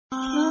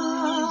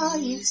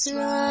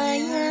Israel,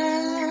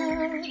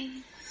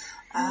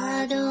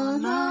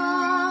 Adonai,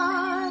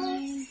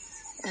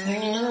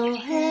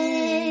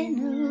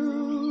 Eloheinu,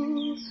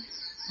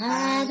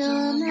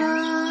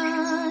 Adonai,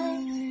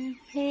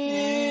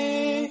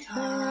 Echad,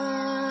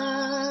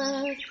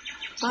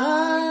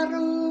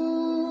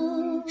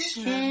 Baruch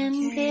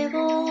Shem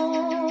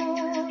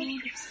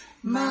Kevod,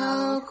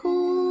 Malkuto,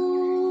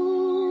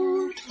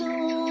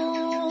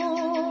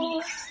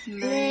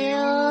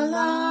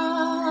 Leolam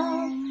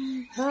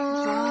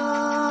Va'ed.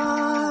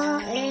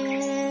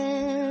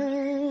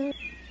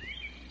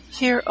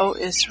 Hear, O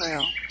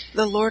Israel,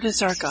 the Lord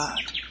is our God,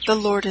 the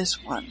Lord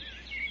is one.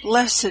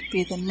 Blessed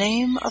be the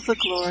name of the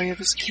glory of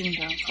his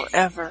kingdom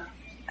forever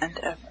and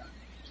ever.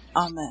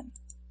 Amen.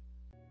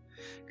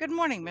 Good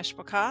morning,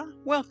 Mishpachah.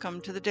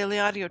 Welcome to the Daily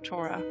Audio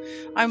Torah.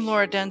 I'm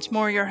Laura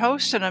Densmore, your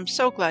host, and I'm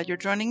so glad you're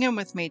joining in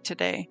with me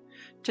today.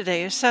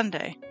 Today is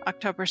Sunday,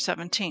 October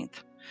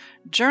 17th.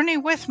 Journey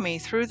with me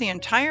through the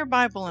entire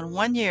Bible in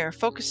 1 year,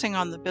 focusing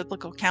on the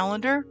biblical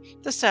calendar,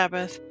 the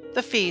Sabbath,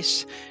 the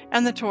feasts,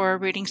 and the Torah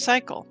reading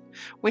cycle.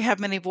 We have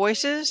many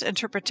voices,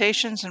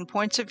 interpretations, and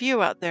points of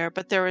view out there,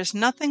 but there is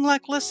nothing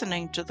like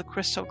listening to the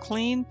crystal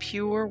clean,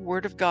 pure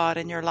Word of God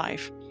in your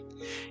life.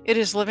 It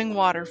is living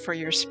water for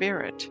your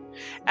spirit,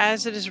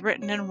 as it is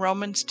written in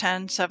Romans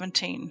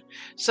 10:17.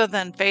 So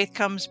then faith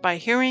comes by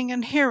hearing,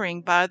 and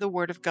hearing by the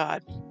Word of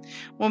God.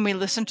 When we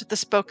listen to the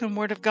spoken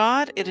Word of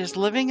God, it is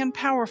living and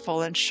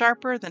powerful and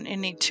sharper than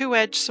any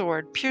two-edged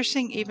sword,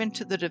 piercing even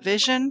to the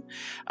division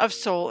of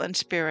soul and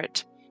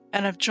spirit,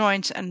 and of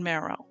joints and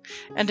marrow,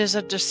 and is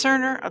a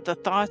discerner of the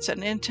thoughts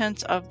and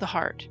intents of the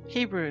heart.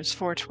 Hebrews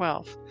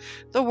 4:12.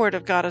 The Word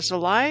of God is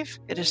alive,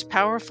 it is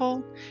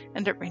powerful,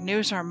 and it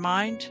renews our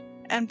mind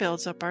and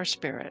builds up our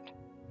spirit.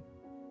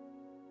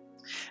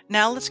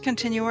 Now let's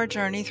continue our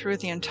journey through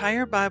the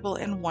entire Bible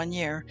in 1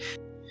 year.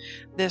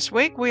 This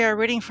week we are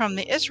reading from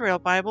the Israel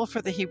Bible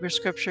for the Hebrew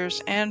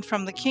Scriptures and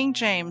from the King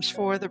James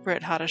for the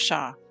Brit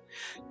Hadashah.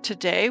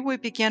 Today we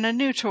begin a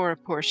new Torah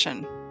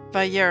portion,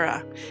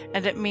 Vayera,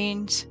 and it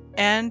means,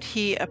 and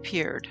he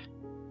appeared.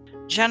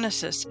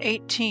 Genesis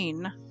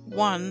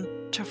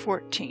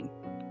 18:1-14.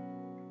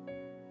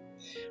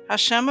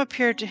 Hashem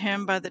appeared to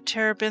him by the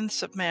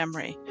terebinths of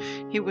Mamre.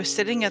 He was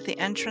sitting at the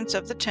entrance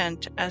of the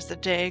tent as the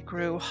day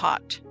grew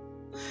hot.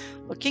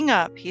 Looking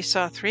up, he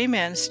saw 3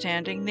 men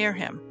standing near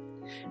him.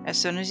 As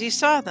soon as he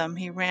saw them,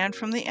 he ran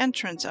from the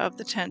entrance of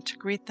the tent to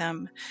greet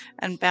them,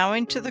 and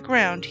bowing to the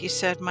ground, he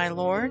said, "My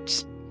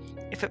lords,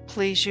 if it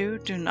please you,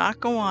 do not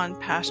go on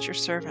past your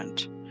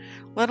servant.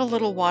 Let a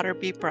little water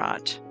be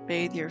brought,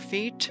 bathe your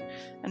feet,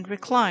 and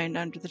recline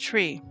under the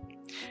tree.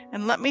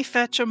 And let me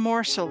fetch a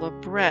morsel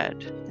of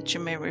bread, that you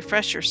may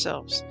refresh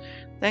yourselves.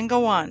 Then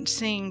go on,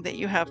 seeing that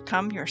you have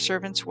come your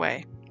servant's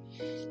way."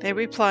 They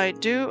replied,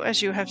 "Do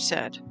as you have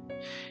said."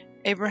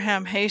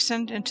 Abraham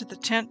hastened into the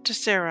tent to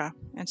Sarah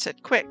and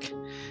said, "Quick,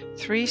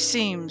 3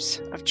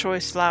 seams of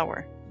choice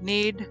flour,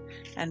 knead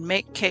and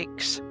make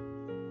cakes."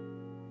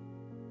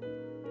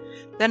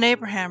 Then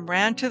Abraham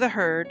ran to the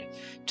herd,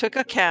 took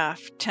a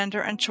calf, tender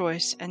and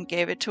choice, and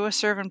gave it to a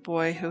servant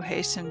boy who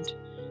hastened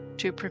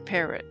to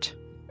prepare it.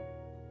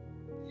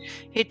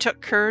 He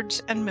took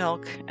curds and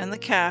milk and the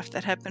calf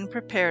that had been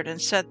prepared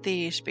and set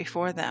these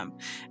before them,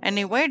 and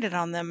he waited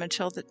on them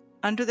until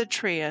under the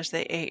tree as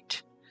they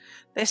ate.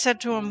 They said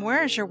to him,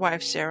 "Where is your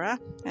wife Sarah?"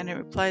 And he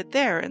replied,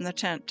 "There, in the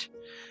tent."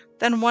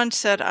 Then one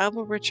said, "I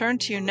will return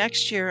to you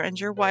next year, and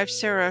your wife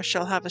Sarah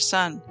shall have a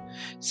son."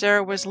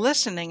 Sarah was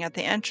listening at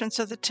the entrance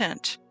of the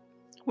tent,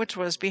 which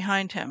was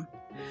behind him.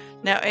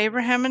 Now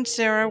Abraham and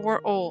Sarah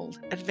were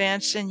old,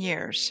 advanced in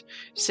years.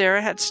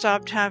 Sarah had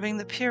stopped having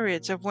the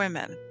periods of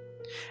women.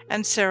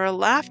 And Sarah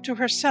laughed to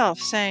herself,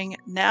 saying,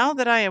 "Now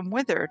that I am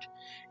withered,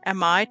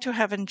 am I to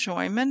have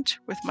enjoyment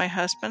with my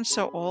husband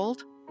so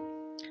old?"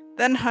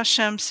 Then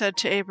Hashem said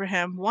to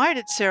Abraham, "Why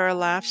did Sarah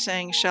laugh,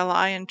 saying, 'Shall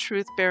I in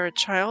truth bear a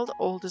child,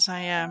 old as I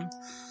am?'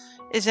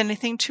 Is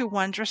anything too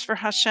wondrous for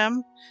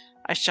Hashem?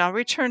 I shall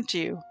return to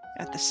you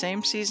at the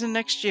same season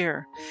next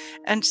year,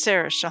 and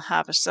Sarah shall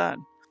have a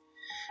son."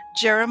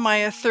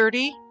 Jeremiah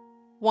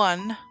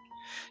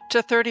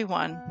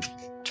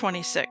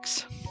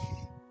 30:1-31:26.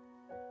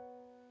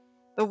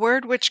 The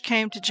word which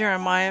came to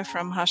Jeremiah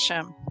from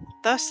Hashem.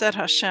 Thus said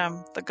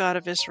Hashem, the God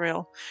of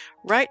Israel,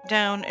 "Write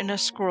down in a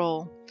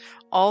scroll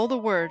all the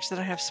words that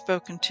I have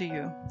spoken to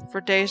you.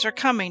 For days are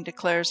coming,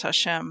 declares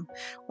Hashem,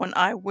 when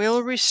I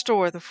will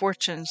restore the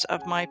fortunes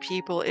of my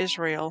people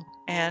Israel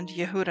and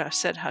Yehudah,"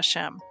 said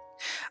Hashem.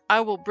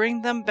 "I will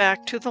bring them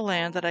back to the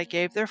land that I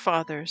gave their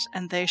fathers,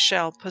 and they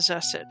shall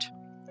possess it."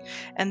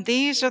 And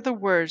these are the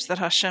words that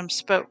Hashem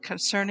spoke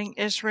concerning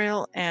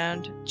Israel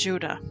and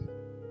Judah.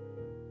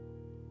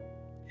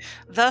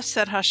 Thus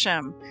said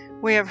Hashem,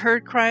 "We have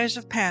heard cries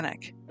of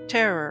panic,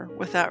 terror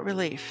without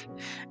relief.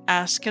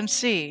 Ask and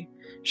see.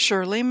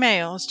 Surely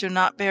males do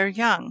not bear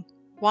young.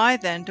 Why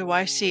then do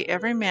I see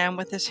every man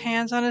with his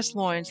hands on his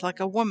loins like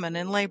a woman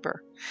in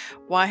labor?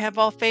 Why have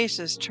all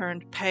faces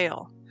turned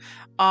pale?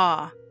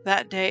 Ah,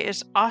 that day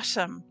is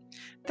awesome.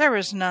 There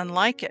is none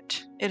like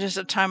it. It is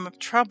a time of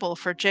trouble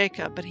for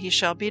Jacob, but he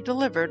shall be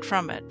delivered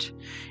from it.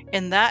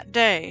 In that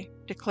day,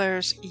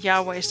 declares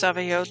Yahweh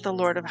Sabaoth, the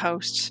Lord of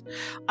hosts,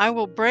 I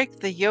will break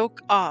the yoke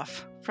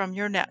off from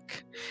your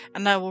neck,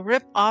 and I will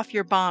rip off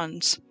your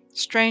bonds.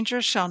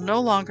 Strangers shall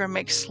no longer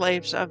make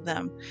slaves of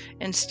them.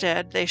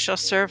 Instead, they shall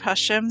serve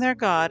Hashem their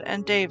God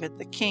and David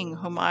the king,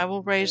 whom I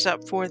will raise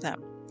up for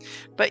them.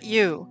 But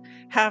you,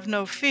 have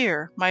no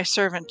fear, my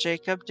servant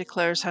Jacob,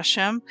 declares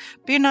Hashem.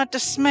 Be not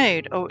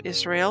dismayed, O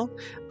Israel.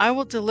 I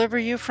will deliver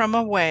you from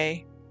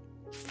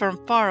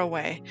far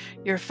away,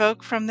 your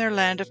folk from their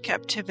land of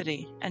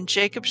captivity, and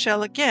Jacob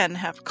shall again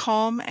have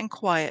calm and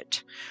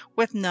quiet,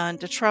 with none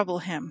to trouble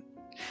him.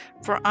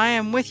 For I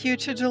am with you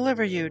to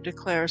deliver you,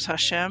 declares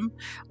Hashem.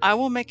 I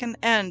will make an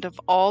end of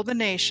all the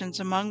nations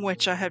among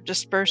which I have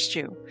dispersed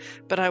you,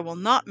 but I will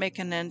not make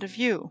an end of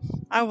you.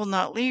 I will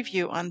not leave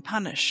you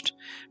unpunished,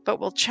 but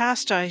will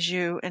chastise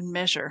you in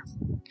measure.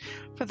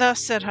 For thus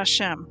said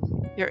Hashem,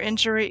 your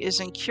injury is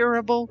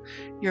incurable,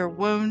 your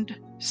wound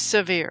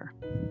severe.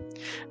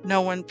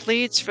 No one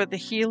pleads for the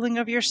healing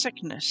of your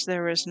sickness.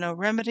 There is no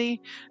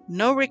remedy,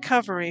 no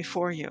recovery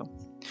for you.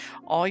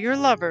 All your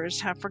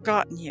lovers have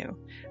forgotten you.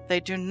 They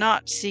do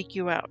not seek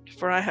you out,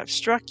 for I have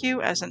struck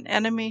you as an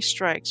enemy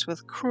strikes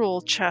with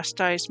cruel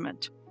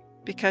chastisement,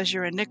 because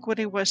your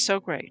iniquity was so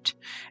great,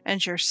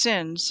 and your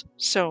sins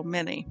so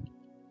many.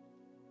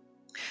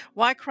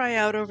 Why cry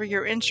out over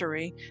your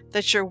injury,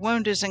 that your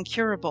wound is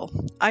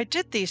incurable? I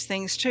did these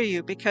things to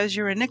you, because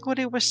your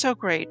iniquity was so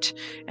great,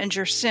 and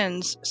your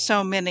sins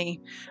so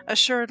many.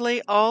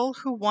 Assuredly, all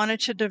who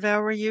wanted to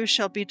devour you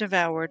shall be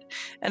devoured,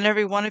 and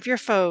every one of your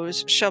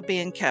foes shall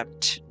be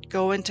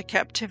go into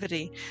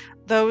captivity.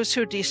 Those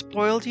who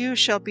despoiled you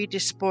shall be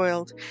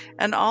despoiled,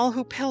 and all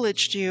who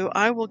pillaged you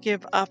I will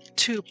give up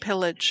to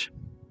pillage.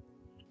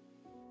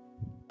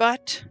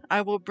 But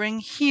I will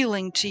bring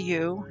healing to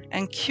you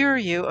and cure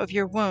you of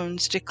your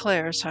wounds,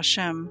 declares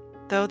Hashem,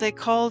 though they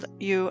called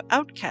you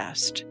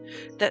outcast,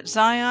 that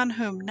Zion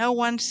whom no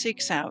one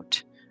seeks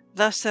out.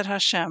 Thus said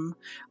Hashem,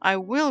 I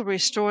will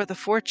restore the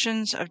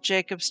fortunes of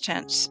Jacob's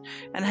tents,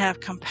 and have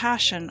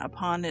compassion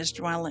upon his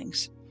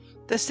dwellings.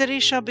 The city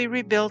shall be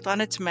rebuilt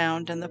on its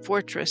mound, and the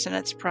fortress in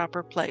its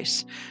proper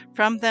place.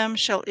 From them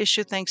shall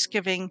issue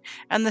thanksgiving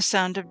and the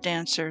sound of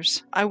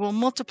dancers. I will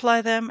multiply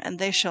them, and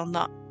they shall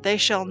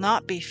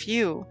not be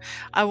few.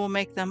 I will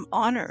make them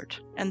honored,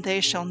 and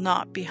they shall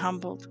not be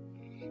humbled.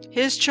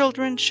 His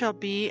children shall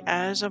be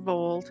as of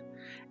old,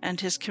 and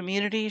his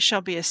community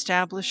shall be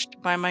established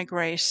by my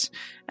grace,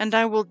 and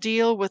I will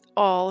deal with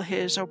all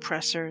his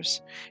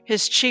oppressors.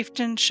 His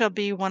chieftain shall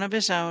be one of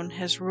his own,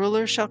 his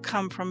ruler shall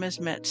come from his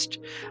midst.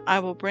 I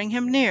will bring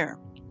him near,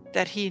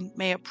 that he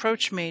may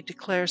approach me,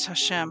 declares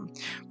Hashem.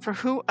 For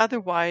who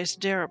otherwise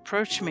dare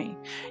approach me?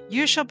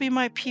 You shall be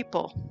my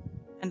people,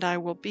 and I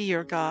will be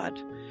your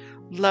God.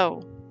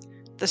 Lo,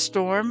 the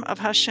storm of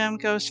Hashem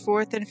goes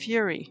forth in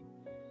fury,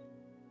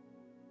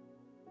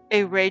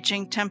 a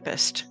raging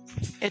tempest.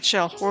 It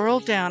shall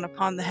whirl down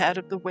upon the head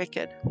of the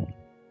wicked.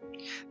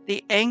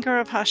 The anger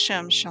of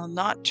Hashem shall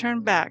not turn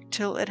back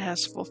till it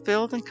has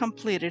fulfilled and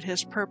completed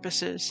his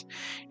purposes.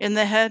 In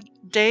the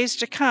days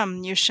to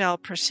come you shall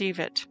perceive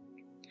it.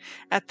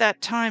 At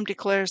that time,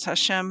 declares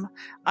Hashem,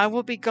 I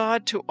will be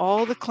God to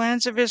all the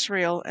clans of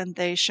Israel, and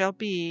they shall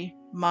be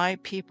my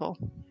people.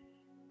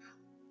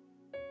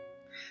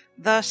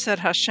 Thus said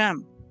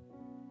Hashem,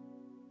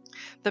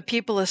 the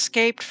people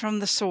escaped from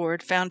the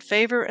sword, found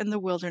favor in the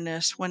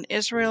wilderness. When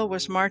Israel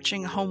was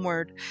marching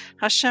homeward,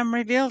 Hashem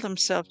revealed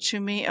himself to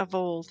me of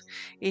old.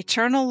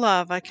 Eternal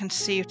love I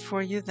conceived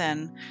for you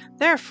then.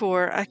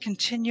 Therefore I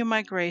continue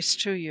my grace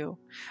to you.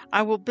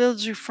 I will build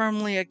you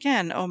firmly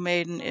again, O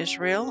maiden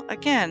Israel.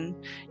 Again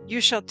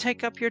you shall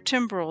take up your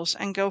timbrels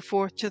and go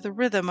forth to the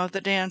rhythm of the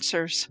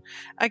dancers.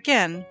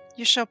 Again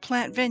you shall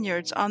plant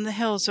vineyards on the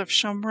hills of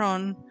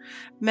Shomron.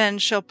 Men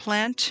shall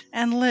plant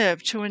and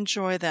live to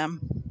enjoy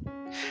them.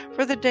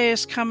 For the day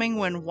is coming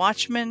when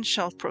watchmen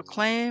shall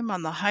proclaim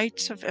on the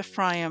heights of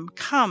Ephraim,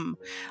 Come,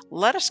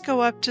 let us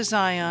go up to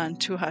Zion,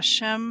 to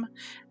Hashem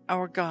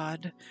our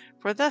God.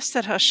 For thus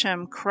said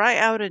Hashem, Cry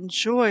out in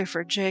joy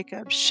for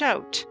Jacob,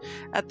 shout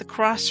at the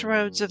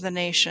crossroads of the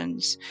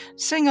nations,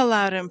 sing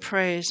aloud in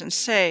praise, and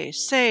say,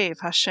 Save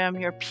Hashem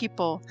your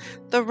people,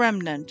 the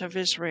remnant of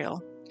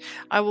Israel.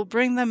 I will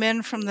bring them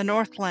in from the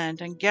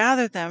northland, and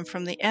gather them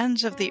from the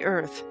ends of the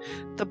earth,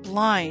 the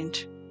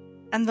blind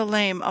and the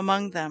lame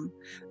among them,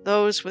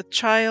 those with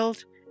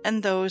child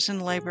and those in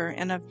labor,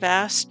 in a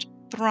vast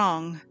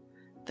throng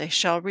they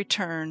shall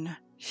return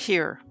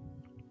here.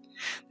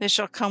 They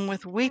shall come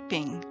with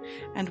weeping,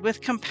 and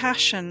with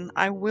compassion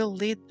I will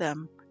lead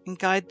them and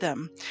guide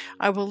them.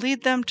 I will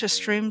lead them to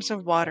streams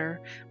of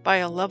water, by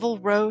a level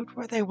road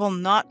where they will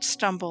not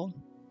stumble.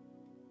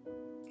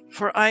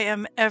 For I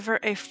am ever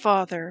a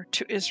father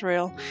to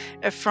Israel.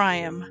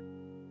 Ephraim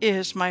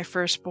is my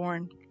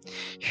firstborn.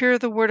 Hear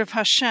the word of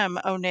Hashem,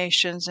 O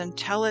nations, and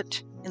tell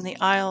it in the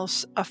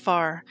isles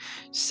afar.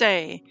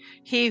 Say,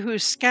 he who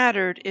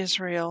scattered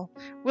Israel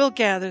will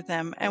gather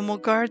them and will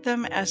guard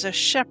them as a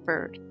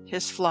shepherd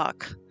his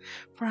flock.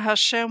 For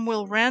Hashem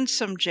will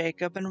ransom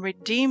Jacob and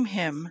redeem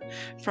him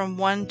from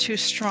one too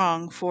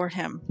strong for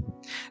him.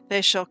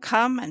 They shall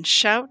come and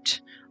shout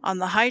on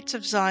the heights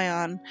of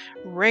Zion,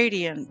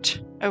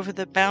 radiant over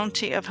the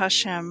bounty of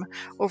Hashem,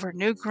 over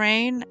new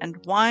grain and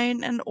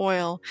wine and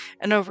oil,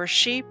 and over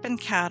sheep and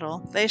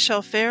cattle. They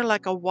shall fare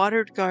like a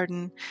watered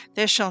garden.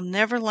 They shall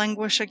never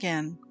languish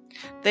again.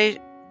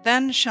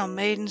 Then shall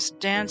maidens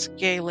dance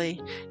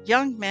gaily,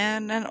 young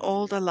men and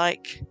old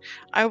alike.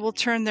 I will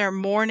turn their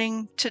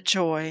mourning to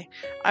joy.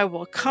 I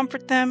will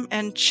comfort them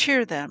and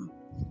cheer them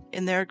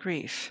in their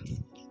grief.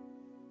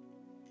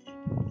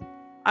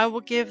 I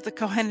will give the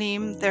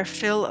Kohanim their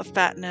fill of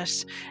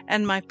fatness,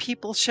 and my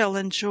people shall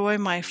enjoy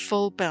my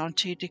full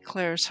bounty,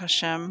 declares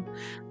Hashem.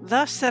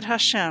 Thus said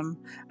Hashem,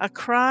 a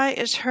cry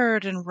is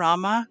heard in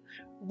Ramah,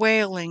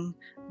 wailing,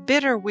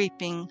 bitter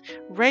weeping,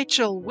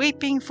 Rachel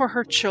weeping for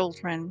her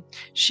children.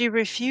 She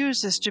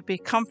refuses to be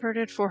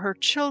comforted for her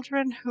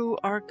children who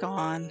are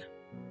gone.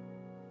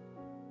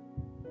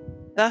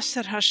 Thus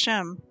said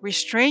Hashem,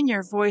 restrain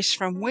your voice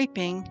from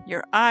weeping,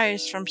 your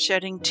eyes from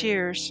shedding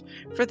tears,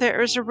 for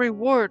there is a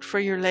reward for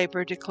your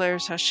labor,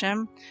 declares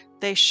Hashem.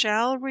 They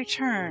shall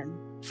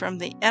return from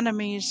the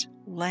enemy's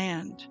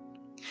land.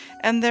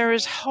 And there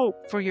is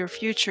hope for your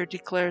future,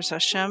 declares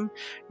Hashem.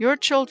 Your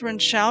children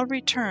shall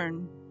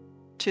return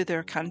to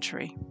their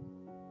country.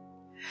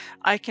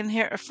 I can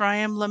hear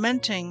Ephraim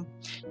lamenting,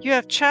 you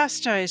have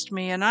chastised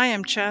me, and I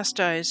am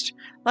chastised.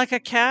 Like a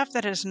calf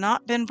that has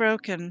not been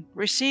broken,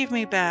 receive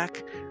me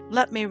back.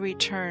 Let me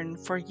return,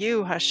 for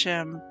you,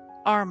 Hashem,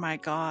 are my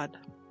God.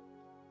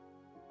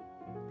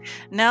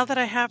 Now that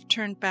I have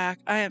turned back,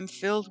 I am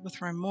filled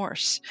with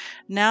remorse.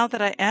 Now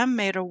that I am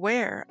made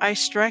aware, I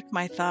strike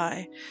my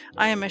thigh.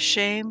 I am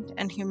ashamed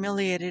and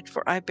humiliated,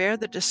 for I bear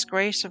the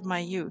disgrace of my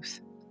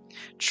youth.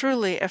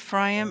 Truly,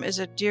 Ephraim is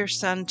a dear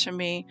son to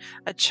me,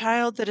 a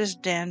child that is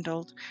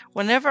dandled.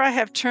 Whenever I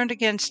have turned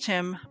against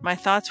him, my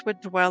thoughts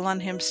would dwell on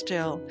him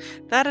still.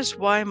 That is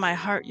why my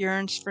heart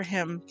yearns for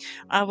him.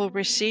 I will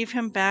receive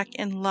him back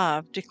in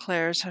love,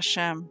 declares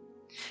Hashem.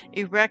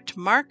 Erect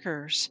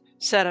markers,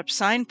 set up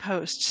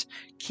signposts.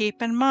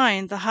 Keep in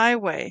mind the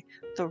highway,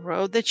 the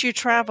road that you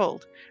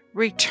traveled.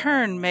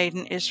 Return,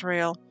 maiden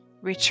Israel.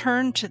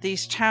 Return to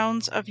these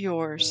towns of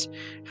yours.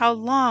 How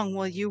long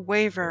will you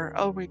waver,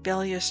 O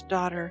rebellious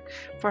daughter?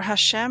 For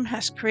Hashem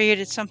has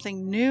created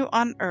something new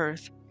on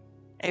earth.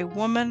 A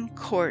woman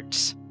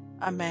courts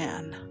a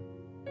man.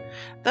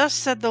 Thus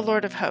said the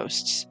Lord of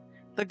hosts,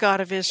 the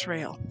God of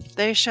Israel,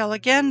 they shall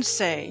again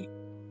say,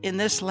 in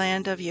this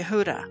land of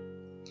Yehudah,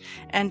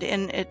 and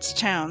in its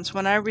towns,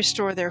 when I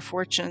restore their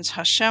fortunes,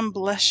 Hashem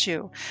bless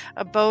you,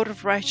 abode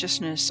of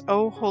righteousness,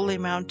 O holy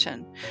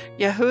mountain.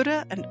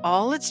 Yehudah and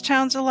all its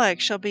towns alike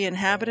shall be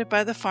inhabited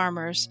by the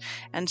farmers,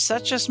 and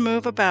such as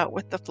move about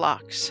with the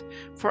flocks.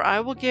 For I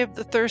will give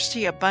the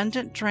thirsty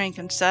abundant drink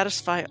and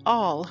satisfy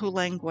all who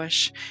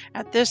languish.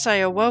 At this I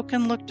awoke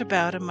and looked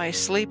about, and my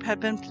sleep had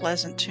been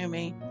pleasant to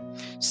me.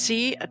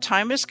 See, a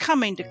time is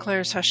coming,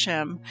 declares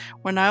Hashem,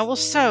 when I will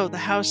sow the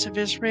house of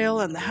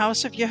Israel and the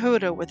house of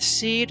Yehudah with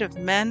seed of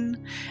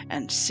men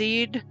and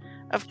seed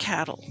of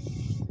cattle.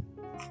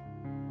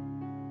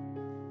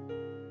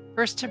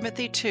 1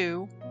 Timothy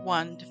 2,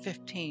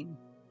 1-15.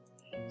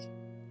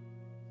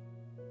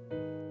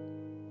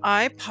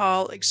 I,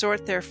 Paul,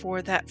 exhort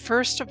therefore that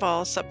first of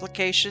all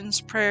supplications,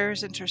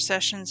 prayers,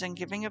 intercessions, and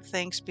giving of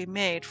thanks be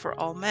made for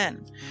all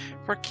men,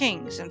 for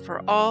kings, and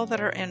for all that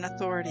are in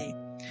authority,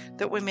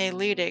 that we may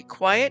lead a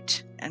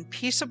quiet and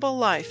peaceable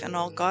life in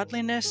all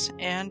godliness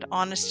and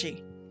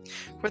honesty.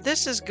 For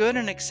this is good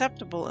and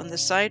acceptable in the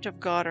sight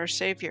of God our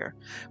Savior,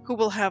 who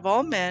will have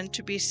all men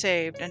to be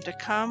saved and to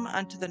come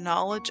unto the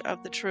knowledge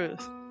of the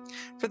truth.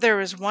 For there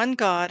is one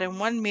God and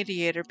one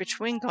mediator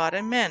between God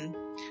and men,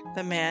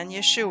 the man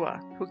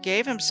Yeshua, who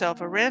gave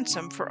himself a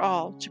ransom for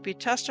all, to be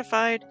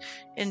testified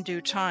in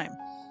due time.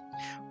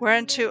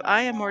 Whereunto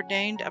I am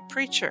ordained a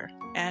preacher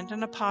and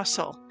an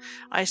apostle.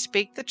 I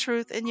speak the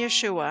truth in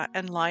Yeshua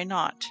and lie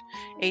not,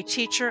 a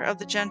teacher of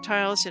the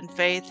Gentiles in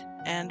faith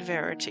and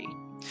verity.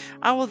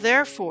 I will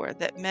therefore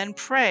that men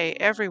pray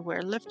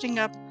everywhere, lifting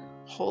up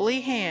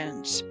holy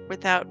hands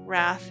without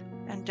wrath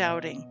and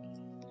doubting.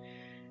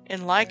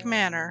 In like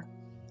manner,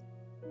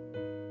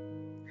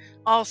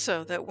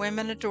 also that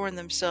women adorn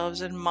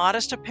themselves in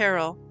modest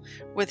apparel,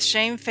 with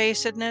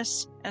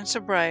shamefacedness and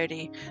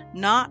sobriety,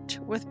 not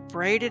with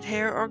braided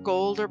hair or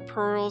gold or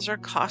pearls or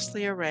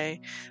costly array,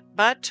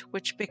 but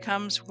which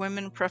becomes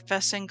women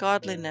professing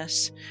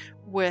godliness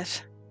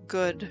with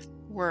good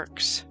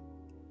works.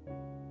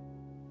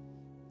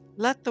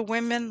 Let the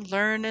women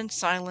learn in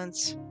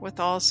silence with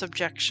all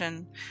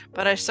subjection.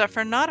 But I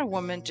suffer not a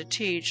woman to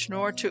teach,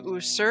 nor to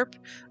usurp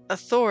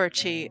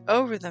authority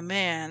over the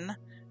man,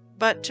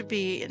 but to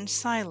be in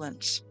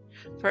silence.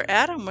 For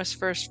Adam was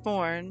first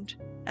formed,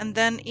 and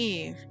then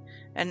Eve.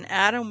 And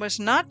Adam was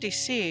not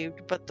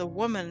deceived, but the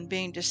woman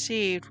being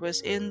deceived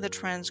was in the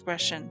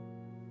transgression.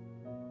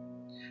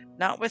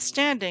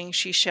 Notwithstanding,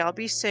 she shall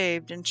be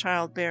saved in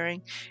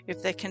childbearing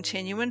if they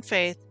continue in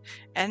faith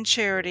and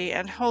charity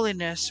and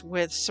holiness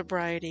with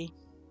sobriety.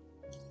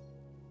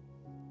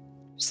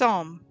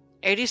 Psalm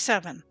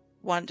 87,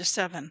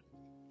 1-7.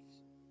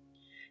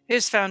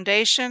 His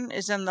foundation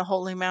is in the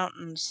holy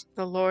mountains.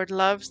 The Lord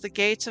loves the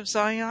gates of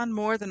Zion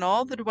more than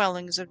all the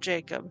dwellings of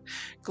Jacob.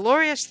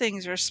 Glorious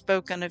things are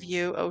spoken of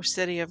you, O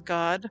city of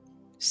God.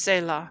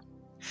 Selah.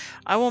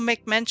 I will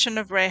make mention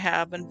of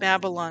Rahab and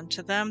Babylon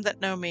to them that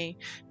know me.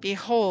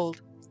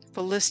 Behold,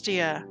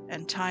 Philistia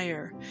and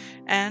Tyre,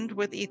 and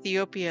with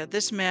Ethiopia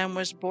this man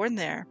was born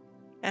there.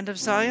 And of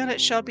Zion it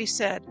shall be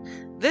said,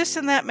 This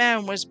and that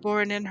man was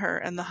born in her,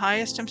 and the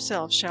highest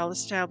himself shall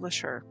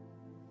establish her.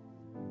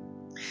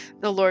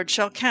 The Lord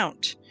shall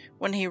count,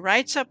 when he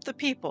writes up the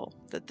people,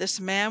 that this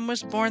man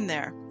was born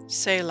there.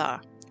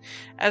 Selah.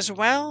 As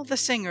well the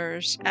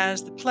singers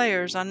as the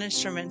players on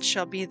instruments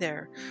shall be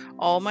there.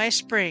 All my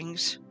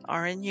springs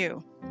are in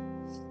you.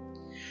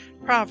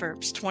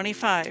 Proverbs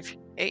 25,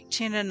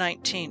 18 and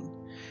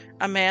 19.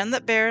 A man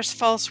that bears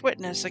false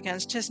witness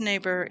against his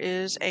neighbor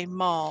is a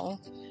maul,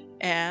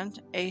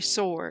 and a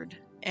sword,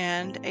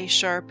 and a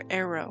sharp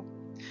arrow.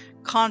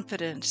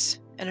 Confidence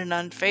in an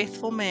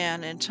unfaithful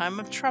man in time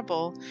of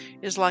trouble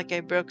is like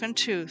a broken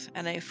tooth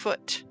and a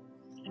foot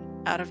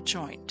out of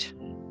joint.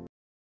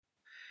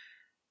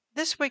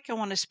 This week I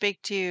want to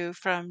speak to you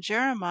from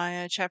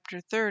Jeremiah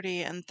chapter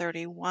 30 and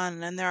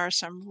 31, and there are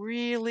some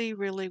really,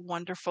 really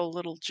wonderful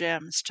little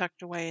gems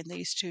tucked away in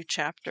these two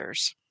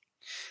chapters.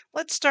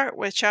 Let's start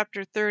with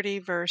chapter 30,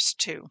 verse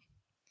 2,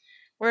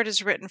 where it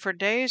is written, For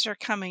days are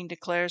coming,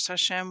 declares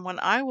Hashem, when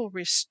I will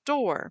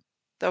restore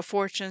the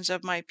fortunes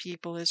of my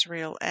people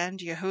Israel and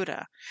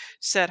Yehudah,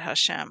 said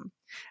Hashem,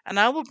 and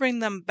I will bring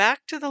them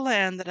back to the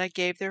land that I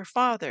gave their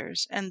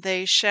fathers, and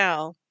they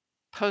shall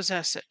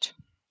possess it.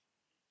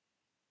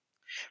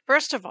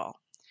 First of all,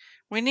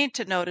 we need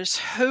to notice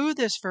who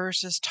this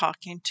verse is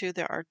talking to.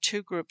 There are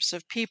two groups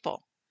of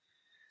people.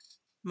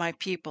 My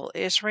people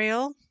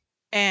Israel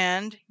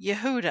and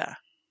Yehudah.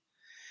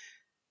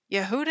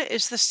 Yehudah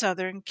is the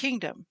southern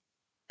kingdom,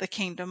 the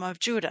kingdom of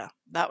Judah.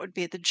 That would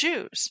be the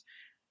Jews.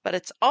 But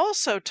it's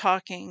also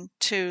talking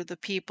to the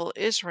people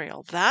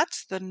Israel.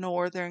 That's the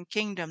northern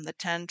kingdom, the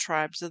 10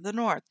 tribes of the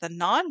north, the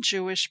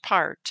non-Jewish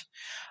part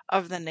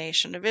of the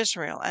nation of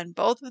Israel. And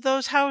both of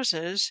those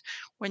houses,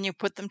 when you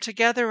put them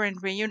together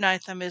and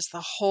reunite them, is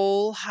the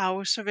whole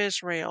house of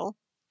Israel,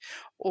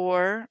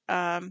 or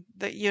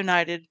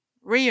the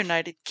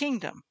reunited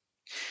kingdom.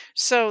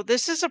 So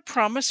this is a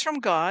promise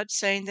from God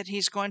saying that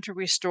he's going to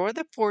restore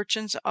the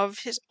fortunes of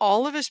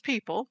all of his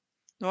people,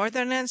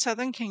 northern and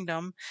southern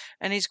kingdom,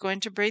 and he's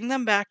going to bring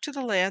them back to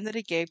the land that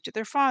he gave to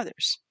their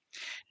fathers.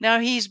 Now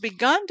he's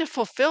begun to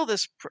fulfill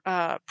this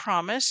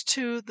promise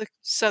to the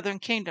southern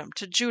kingdom,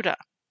 to Judah.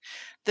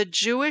 The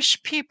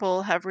Jewish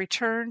people have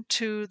returned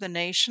to the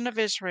nation of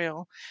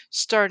Israel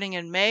starting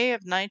in May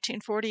of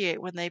 1948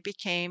 when they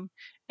became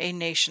a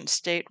nation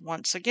state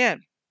once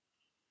again.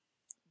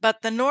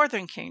 But the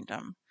northern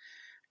kingdom,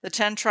 the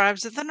 10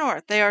 tribes of the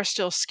north, they are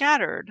still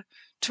scattered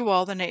to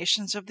all the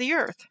nations of the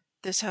earth.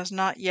 This has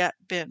not yet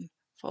been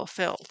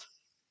fulfilled.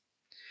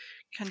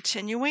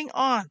 Continuing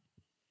on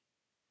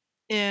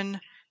in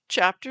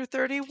chapter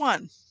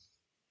 31,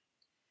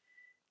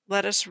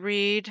 let us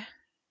read,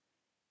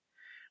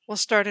 we'll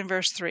start in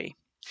verse 3.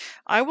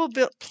 I will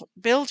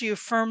build you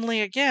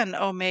firmly again,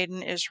 O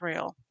maiden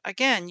Israel.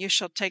 Again you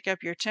shall take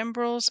up your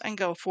timbrels and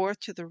go forth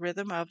to the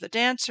rhythm of the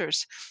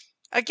dancers.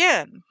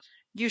 Again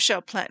you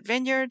shall plant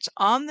vineyards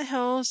on the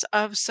hills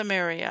of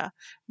Samaria.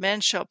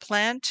 Men shall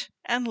plant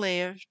and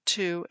live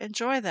to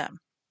enjoy them.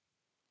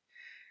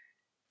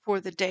 For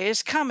the day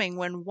is coming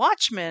when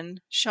watchmen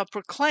shall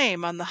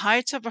proclaim on the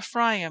heights of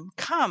Ephraim,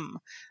 Come,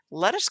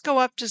 let us go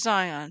up to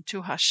Zion,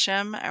 to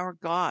Hashem our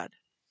God.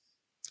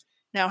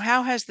 Now,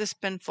 how has this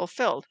been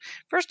fulfilled?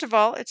 First of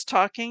all, it's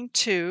talking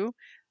to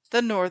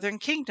the northern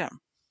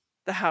kingdom,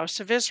 the house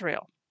of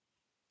Israel,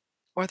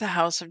 or the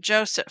house of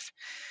Joseph.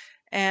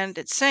 And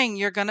it's saying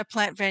you're going to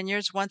plant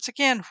vineyards once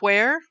again.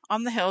 Where?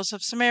 On the hills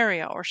of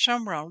Samaria or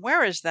Shomron.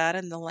 Where is that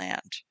in the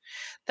land?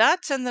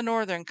 That's in the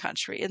northern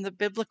country, in the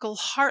biblical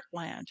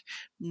heartland,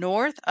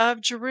 north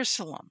of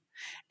Jerusalem.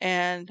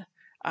 And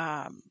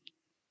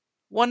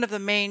one of the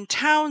main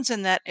towns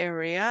in that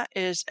area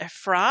is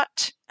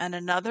Ephrat, and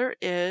another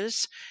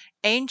is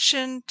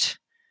ancient.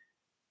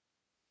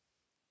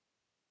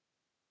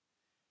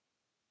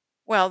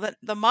 Well,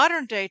 the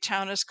modern day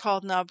town is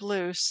called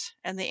Nablus,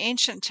 and the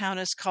ancient town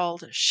is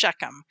called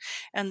Shechem.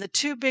 And the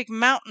two big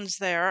mountains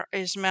there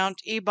is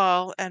Mount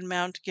Ebal and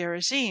Mount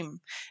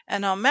Gerizim.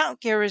 And on Mount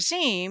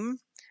Gerizim,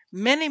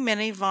 many,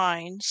 many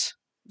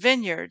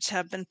vineyards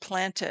have been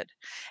planted.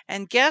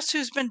 And guess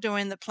who's been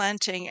doing the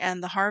planting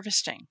and the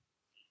harvesting?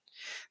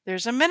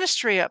 There's a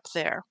ministry up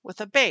there with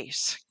a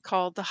base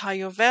called the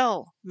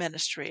Hayovel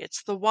Ministry.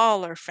 It's the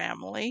Waller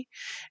family,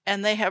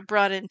 and they have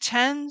brought in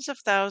tens of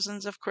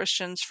thousands of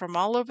Christians from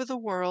all over the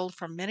world,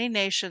 from many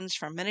nations,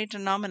 from many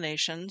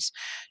denominations,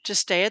 to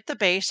stay at the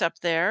base up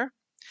there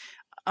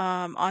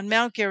on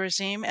Mount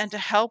Gerizim and to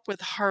help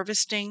with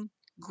harvesting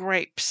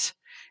grapes.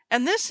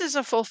 And this is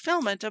a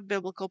fulfillment of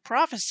biblical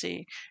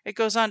prophecy. It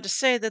goes on to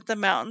say that the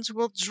mountains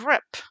will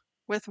drip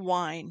with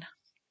wine.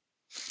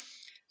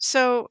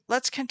 So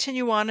let's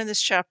continue on in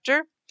this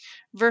chapter.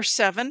 Verse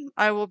 7,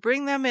 I will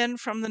bring them in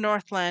from the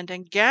northland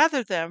and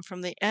gather them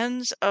from the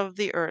ends of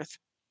the earth,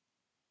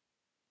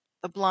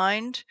 the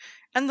blind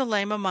and the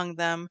lame among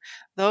them,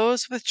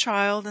 those with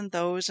child and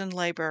those in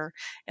labor.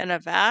 In a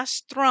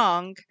vast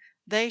throng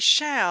they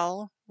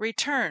shall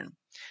return.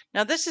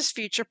 Now, this is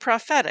future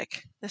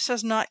prophetic. This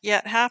has not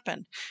yet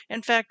happened.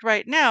 In fact,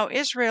 right now,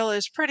 Israel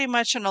is pretty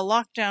much in a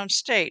lockdown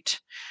state.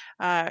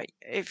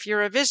 If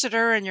you're a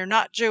visitor and you're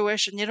not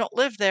Jewish and you don't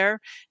live there,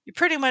 you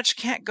pretty much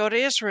can't go to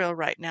Israel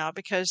right now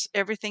because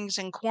everything's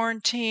in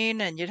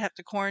quarantine and you'd have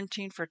to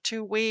quarantine for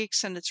 2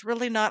 weeks, and it's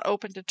really not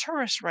open to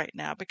tourists right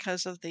now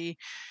because of the,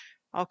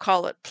 I'll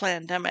call it,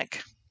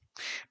 pandemic.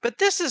 But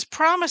this is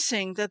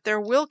promising that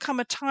there will come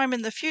a time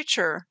in the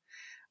future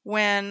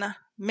when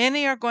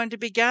many are going to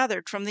be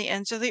gathered from the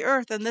ends of the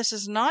earth. And this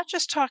is not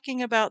just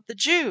talking about the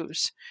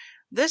Jews.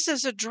 This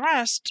is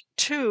addressed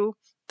to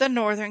the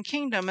northern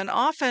kingdom. And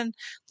often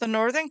the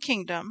northern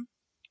kingdom,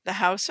 the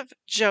house of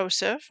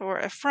Joseph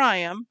or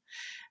Ephraim,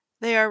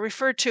 they are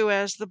referred to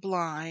as the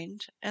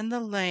blind and the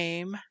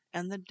lame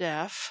and the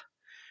deaf,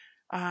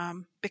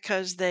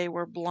 because they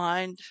were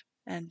blind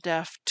and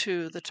deaf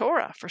to the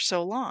Torah for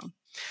so long.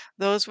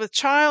 Those with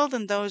child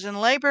and those in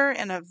labor,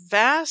 in a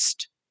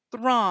vast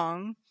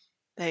throng,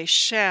 they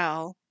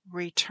shall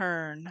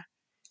return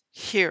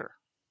here.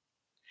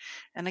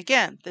 And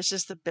again, this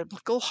is the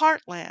biblical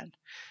heartland,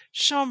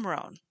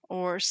 Shomron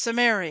or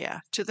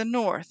Samaria, to the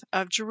north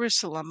of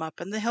Jerusalem, up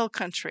in the hill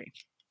country.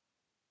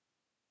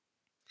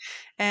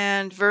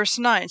 And verse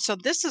 9. So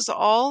this is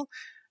all,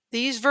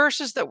 these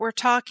verses that we're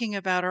talking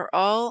about are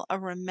all a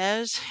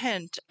remez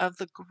hint of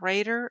the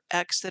greater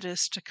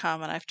Exodus to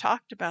come. And I've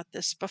talked about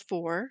this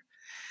before.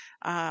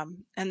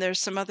 And there's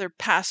some other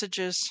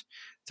passages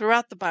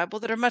throughout the Bible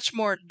that are much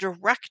more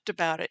direct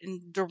about it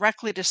and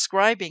directly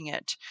describing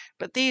it.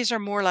 But these are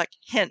more like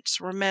hints,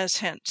 remez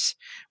hints.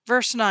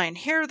 Verse 9,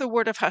 hear the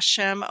word of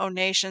Hashem, O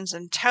nations,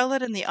 and tell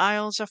it in the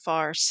isles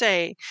afar.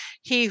 Say,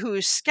 he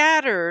who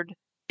scattered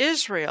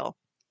Israel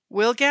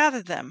will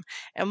gather them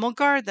and will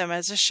guard them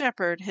as a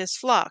shepherd his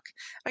flock.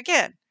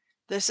 Again,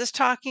 this is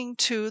talking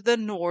to the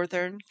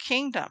northern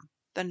kingdom,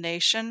 the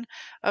nation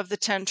of the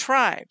 10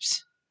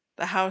 tribes,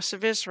 the house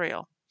of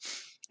Israel.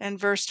 And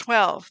verse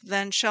 12,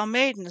 then shall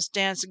maidens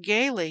dance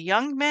gaily,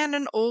 young men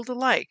and old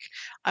alike.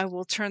 I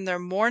will turn their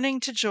mourning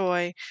to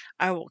joy.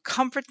 I will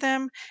comfort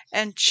them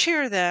and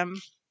cheer them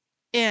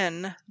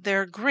in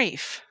their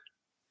grief.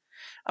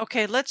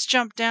 Okay, let's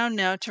jump down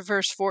now to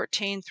verse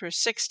 14 through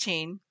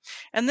 16.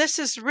 And this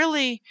is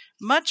really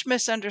much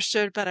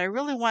misunderstood, but I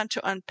really want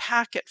to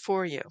unpack it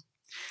for you.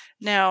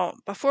 Now,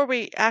 before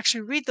we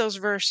actually read those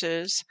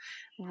verses,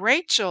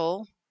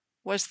 Rachel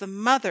was the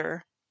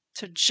mother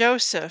to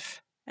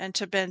Joseph and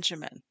to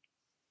Benjamin.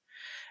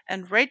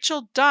 And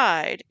Rachel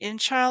died in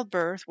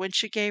childbirth when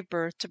she gave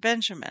birth to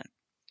Benjamin.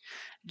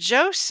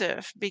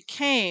 Joseph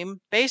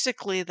became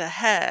basically the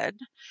head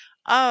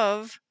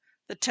of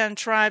the 10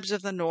 tribes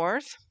of the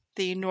north,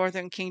 the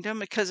northern kingdom,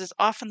 because it's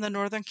often the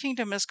northern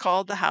kingdom is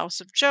called the house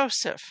of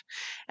Joseph.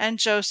 And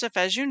Joseph,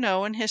 as you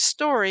know in his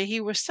story,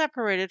 he was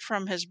separated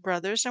from his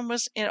brothers and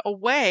was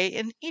away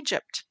in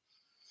Egypt.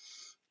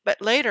 But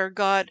later,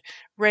 God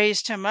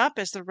raised him up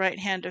as the right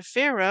hand of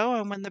Pharaoh,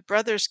 and when the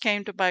brothers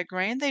came to buy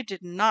grain, they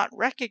did not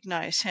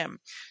recognize him.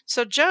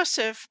 So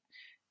Joseph,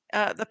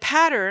 the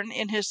pattern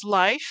in his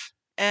life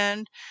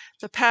and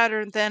the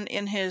pattern then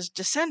in his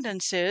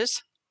descendants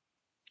is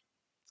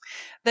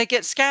they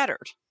get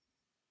scattered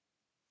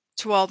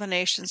to all the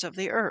nations of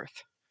the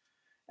earth.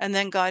 And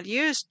then God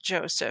used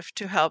Joseph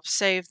to help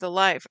save the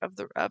life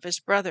of his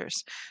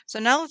brothers. So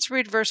now let's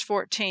read verse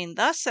 14.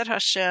 Thus said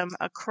Hashem,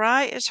 a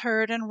cry is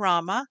heard in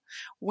Ramah,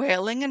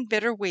 wailing and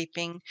bitter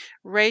weeping,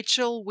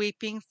 Rachel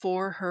weeping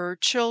for her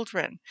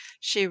children.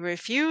 She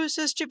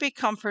refuses to be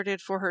comforted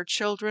for her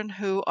children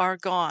who are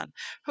gone.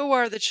 Who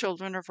are the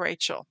children of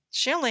Rachel?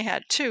 She only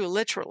had 2,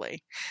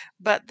 literally.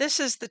 But this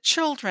is the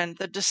children,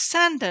 the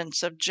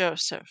descendants of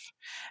Joseph.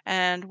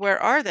 And where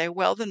are they?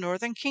 Well, the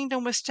northern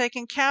kingdom was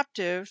taken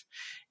captive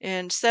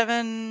in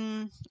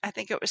I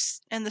think it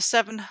was in the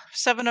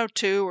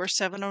 702 or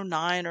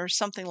 709 or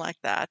something like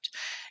that,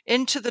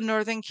 into the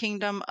northern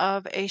kingdom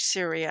of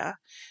Assyria.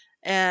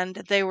 And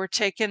they were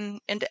taken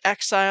into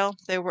exile.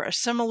 They were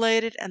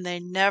assimilated, and they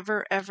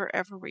never, ever,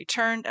 ever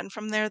returned. And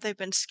from there, they've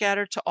been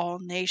scattered to all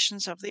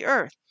nations of the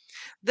earth.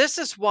 This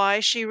is why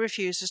she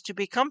refuses to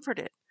be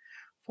comforted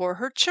for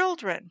her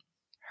children,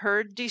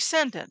 her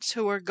descendants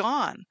who are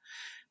gone.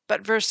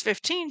 But verse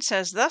 15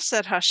 says, thus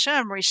said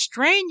Hashem,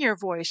 restrain your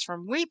voice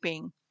from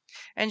weeping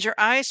and your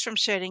eyes from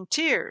shedding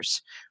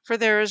tears, for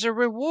there is a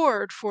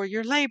reward for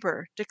your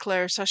labor,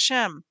 declares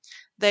Hashem.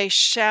 They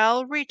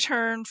shall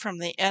return from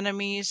the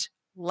enemy's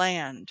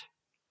land.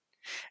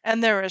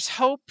 And there is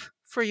hope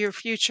for your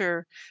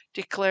future,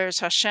 declares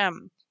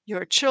Hashem.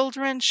 Your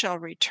children shall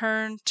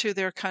return to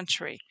their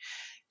country.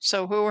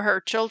 So who are her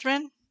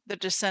children? The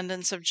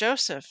descendants of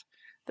Joseph,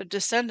 the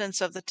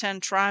descendants of the 10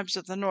 tribes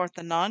of the north,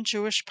 the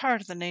non-Jewish part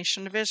of the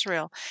nation of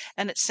Israel.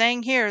 And it's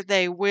saying here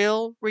they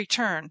will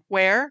return.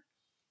 Where?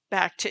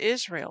 Back to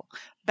Israel,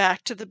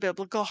 back to the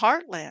biblical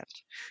heartland.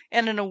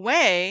 And in a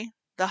way,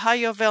 the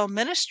Hayovel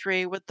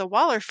ministry with the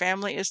Waller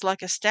family is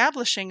like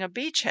establishing a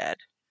beachhead.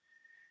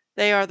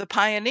 They are the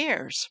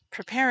pioneers,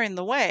 preparing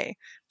the way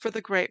for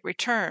the great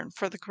return,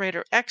 for the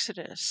greater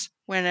exodus,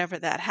 whenever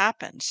that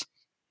happens.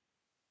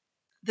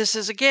 This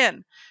is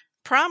again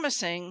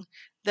promising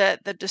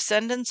that the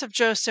descendants of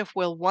Joseph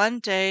will one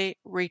day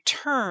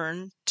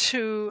return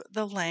to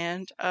the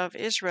land of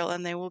Israel,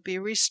 and they will be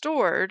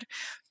restored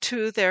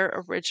to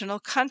their original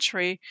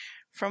country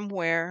from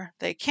where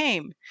they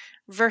came.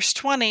 Verse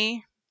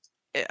 20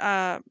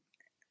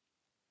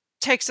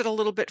 takes it a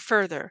little bit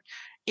further.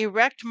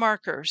 Erect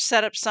markers,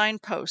 set up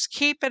signposts,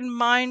 keep in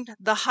mind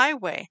the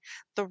highway,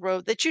 the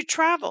road that you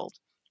traveled.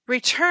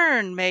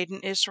 Return, maiden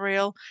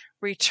Israel,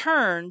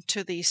 return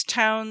to these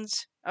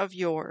towns of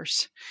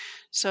yours.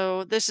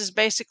 So this is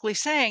basically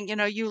saying,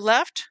 you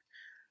left,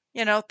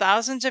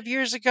 thousands of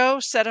years ago,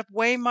 set up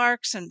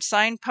waymarks and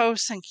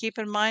signposts and keep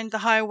in mind the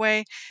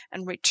highway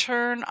and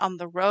return on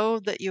the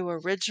road that you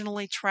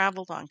originally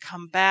traveled on.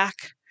 Come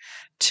back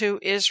to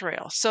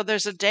Israel. So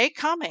there's a day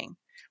coming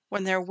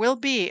when there will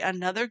be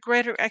another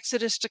greater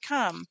exodus to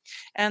come,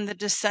 and the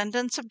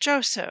descendants of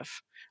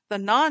Joseph, the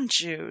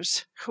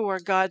non-Jews who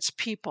are God's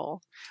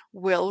people,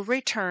 will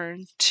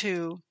return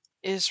to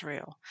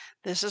Israel.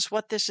 This is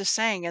what this is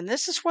saying, and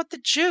this is what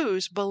the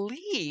Jews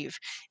believe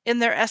in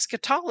their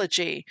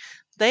eschatology.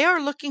 They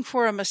are looking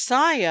for a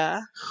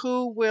Messiah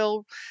who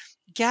will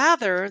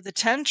gather the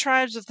 10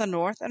 tribes of the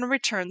north and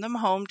return them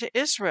home to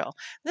Israel.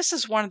 This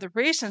is one of the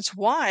reasons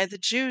why the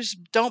Jews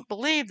don't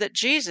believe that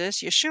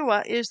Jesus,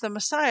 Yeshua, is the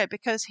Messiah,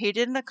 because he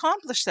didn't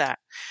accomplish that.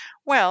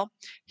 Well,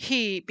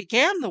 he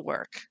began the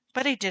work,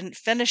 but he didn't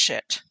finish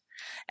it.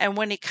 And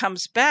when he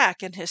comes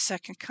back in his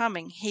second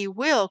coming, he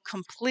will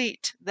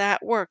complete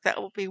that work.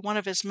 That will be one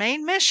of his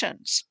main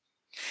missions,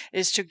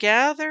 is to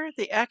gather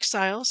the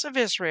exiles of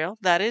Israel,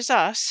 that is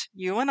us,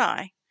 you and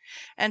I,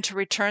 and to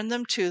return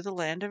them to the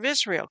land of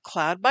Israel,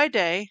 cloud by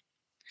day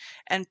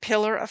and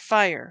pillar of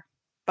fire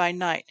by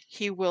night.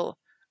 He will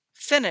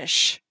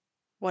finish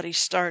what he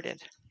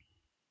started.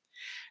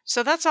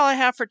 So that's all I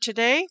have for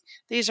today.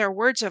 These are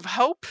words of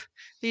hope.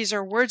 These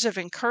are words of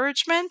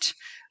encouragement.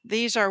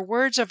 These are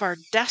words of our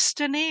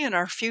destiny and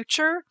our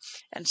future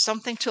and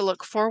something to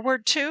look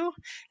forward to.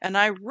 And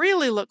I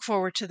really look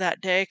forward to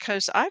that day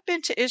because I've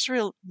been to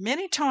Israel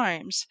many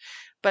times,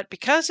 but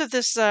because of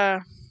this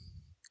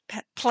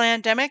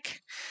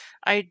pandemic,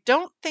 I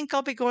don't think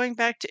I'll be going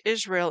back to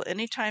Israel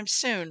anytime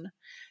soon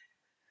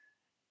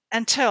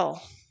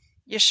until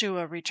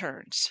Yeshua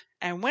returns.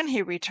 And when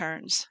he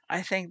returns,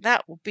 I think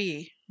that will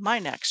be my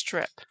next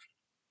trip.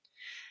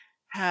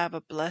 Have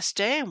a blessed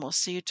day, and we'll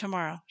see you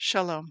tomorrow.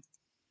 Shalom.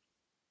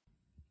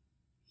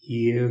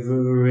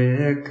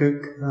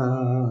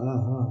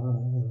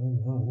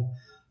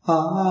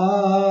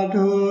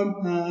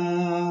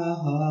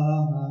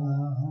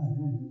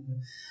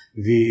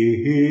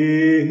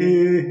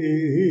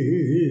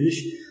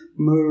 Vish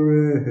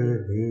Mareka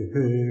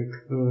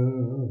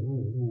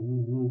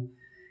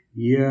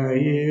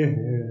Yair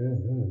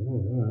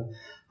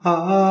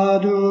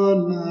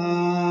Adonai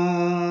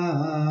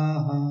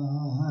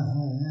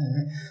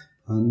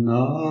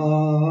Panavilaka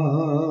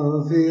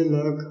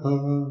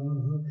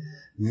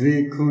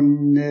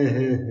Vikuneka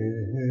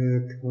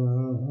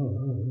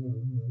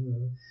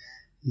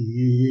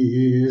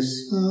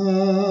Isa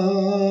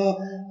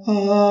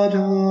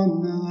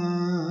Adonai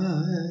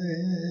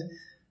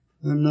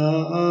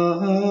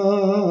Panav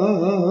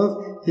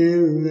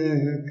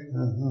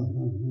Ileka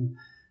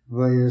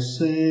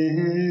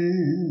Vayasem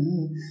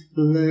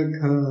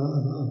Leka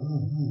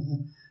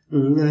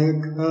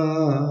Leka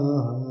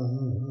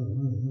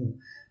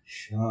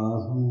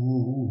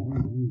Shalom.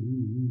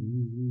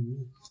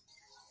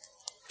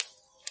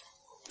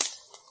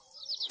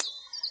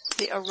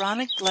 The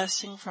Aaronic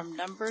blessing from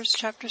Numbers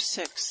chapter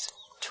 6,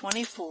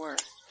 24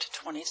 to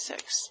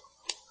 26.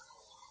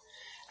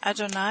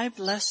 Adonai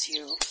bless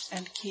you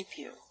and keep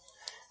you.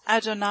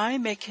 Adonai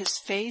make his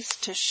face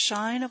to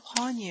shine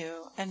upon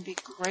you and be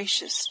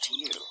gracious to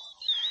you.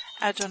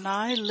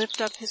 Adonai lift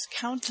up his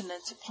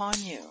countenance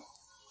upon you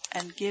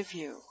and give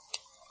you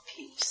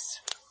peace.